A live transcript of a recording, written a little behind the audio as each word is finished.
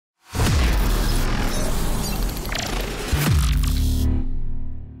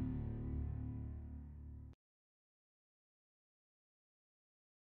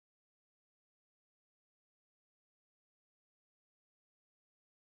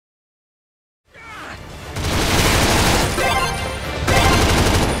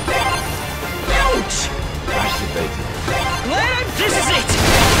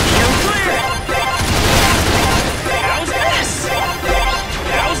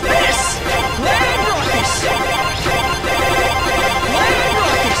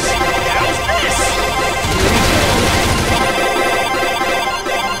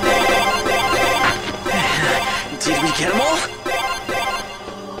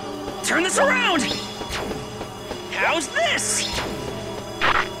Turn this around! How's this?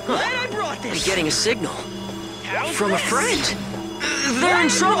 Glad I brought this! I'm getting a signal. How's From a this? friend. They're in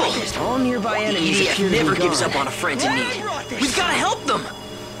trouble. All nearby enemies EDF appear to be never gone. gives up on a friend in need. We've got to help them.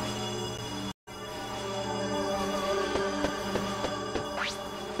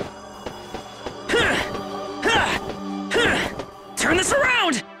 Turn this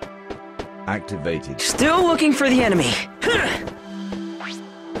around! Activated. Still looking for the enemy.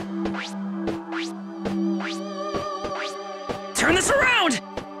 Turn this around!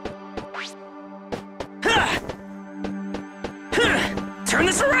 Turn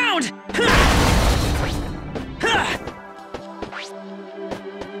this around!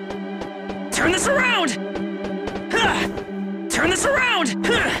 Turn this around! Turn this around!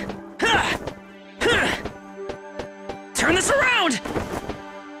 Turn this around!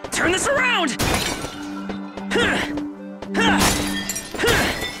 Turn this around!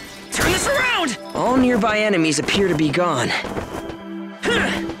 Turn this around! All nearby enemies appear to be gone.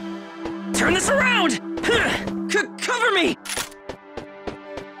 Turn this around! Cover me!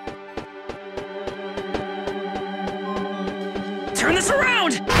 Turn this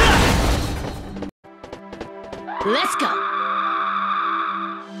around! Let's go!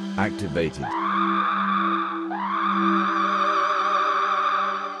 Activated.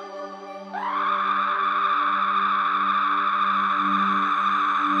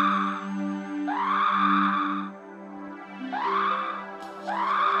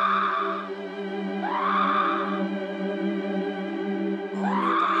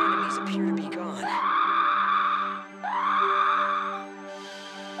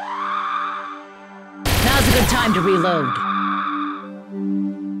 Now's a good time to reload.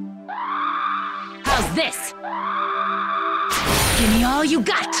 How's this? Give me all you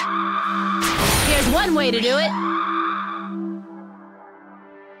got! Here's one way to do it.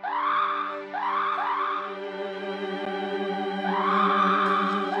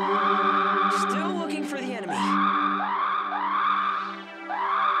 Still looking for the enemy.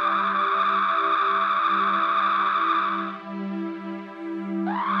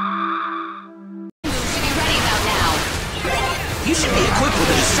 You should be equipped with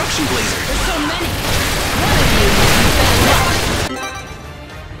a destruction blazer. There's so many. One of you must be better luck.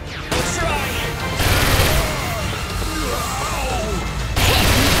 Let's try.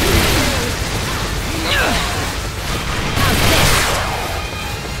 How's this?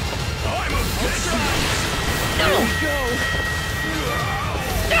 Let's try. No! Here we go.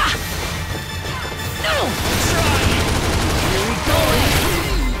 Ah! No! Let's try. Here we go.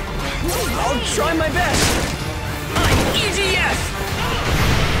 I'll try my best. I'm EDF.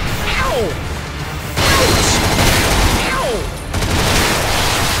 Ow! Ouch! Ow!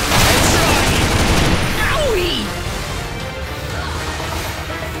 Let's try. Owie!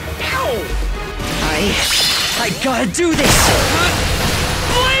 Ow! I gotta do this!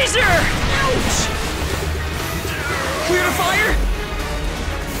 Blazer! Ouch! Clear to fire?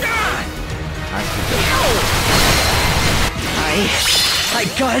 Ah! Activated. Ow! I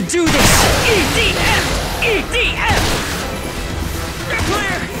gotta do this! EDF! EDF!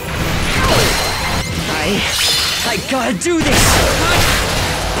 Clear! Ow! I gotta do this!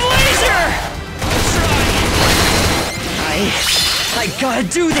 Blazer! Let's try! I gotta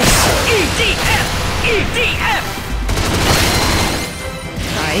do this! EDF! EDF!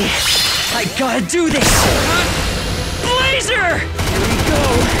 I gotta do this! Blazer! Here we go!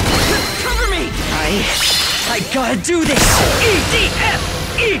 Cover me! I gotta do this! EDF!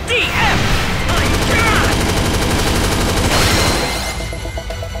 EDF! My God!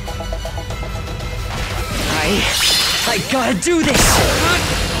 I gotta do this!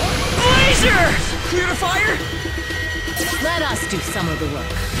 Blazer! Clear to fire? Let us do some of the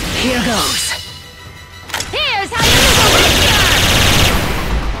work. Here goes! Here's how you use a rapier!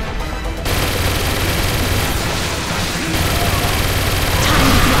 Time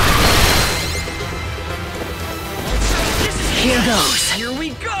to fly. Here goes! Here we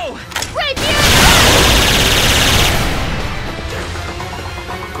go! Rapier!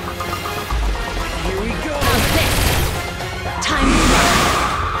 Here we go! How's this? Time to fly.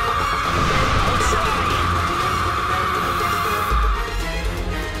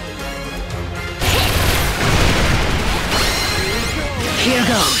 Here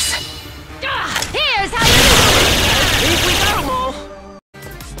goes! Here's how you use I think we got 'em all!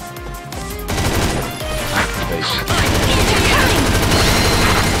 Activated.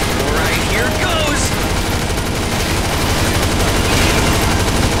 Alright, here goes!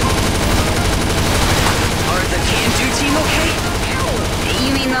 Are the Can-Do team okay?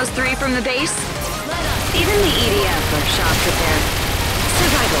 You mean those three from the base? Even the EDF are shocked at their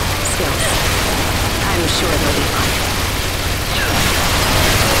survival skills. sure they'll be fine.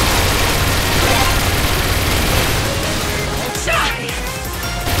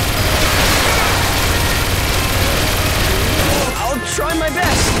 I'll try my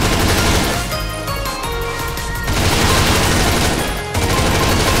best.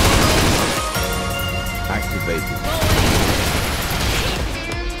 Activated.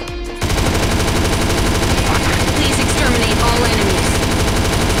 Please exterminate all enemies.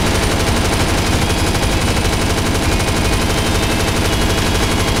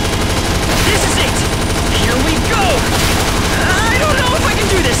 This is it! Here we go! I don't know if I can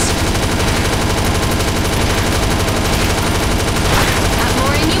do this! Got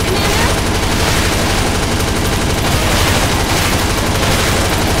more in you, Commander?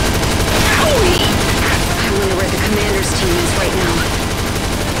 Owie! I wonder where the commander's team is right now.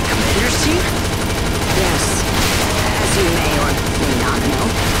 Commander's team? Yes. As you may or may not know,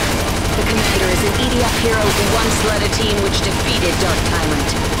 the commander is an EDF hero who once led a team which defeated Dark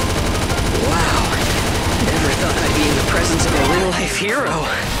Tyrant. Wow. Never thought I'd be in the presence of a real-life hero.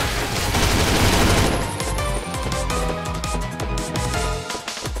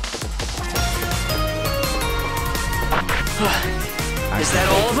 Is that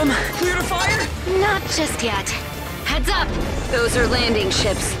all of them? Clear to fire? Not just yet. Heads up! Those are landing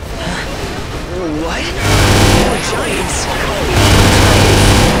ships. What? Giants?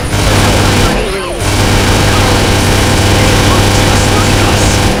 Aliens.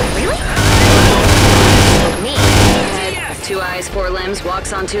 Head, 2 eyes, 4 limbs,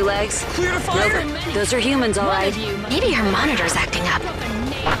 walks on 2 legs. Clear to fire? Those are humans, alright. Maybe her monitor's acting up.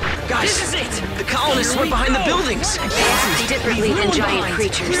 Guys, this is it! The colonists went behind the buildings! They act differently than giant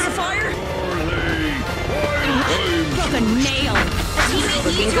creatures. Clear to fire? The nail!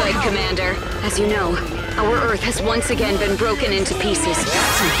 Looking good, Commander. As you know, our Earth has once again been broken into pieces.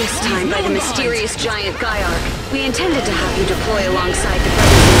 This time by the mysterious giant Gaiark. We intended to have you deploy alongside the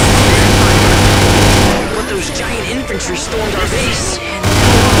brothers and sisters. But those giant infantry stormed our base.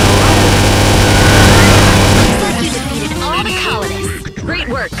 Looks like you defeated all the colonists. Great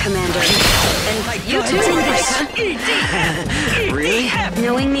work, Commander. And you too, Micah. Really?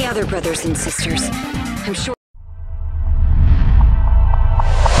 Knowing the other brothers and sisters, I'm sure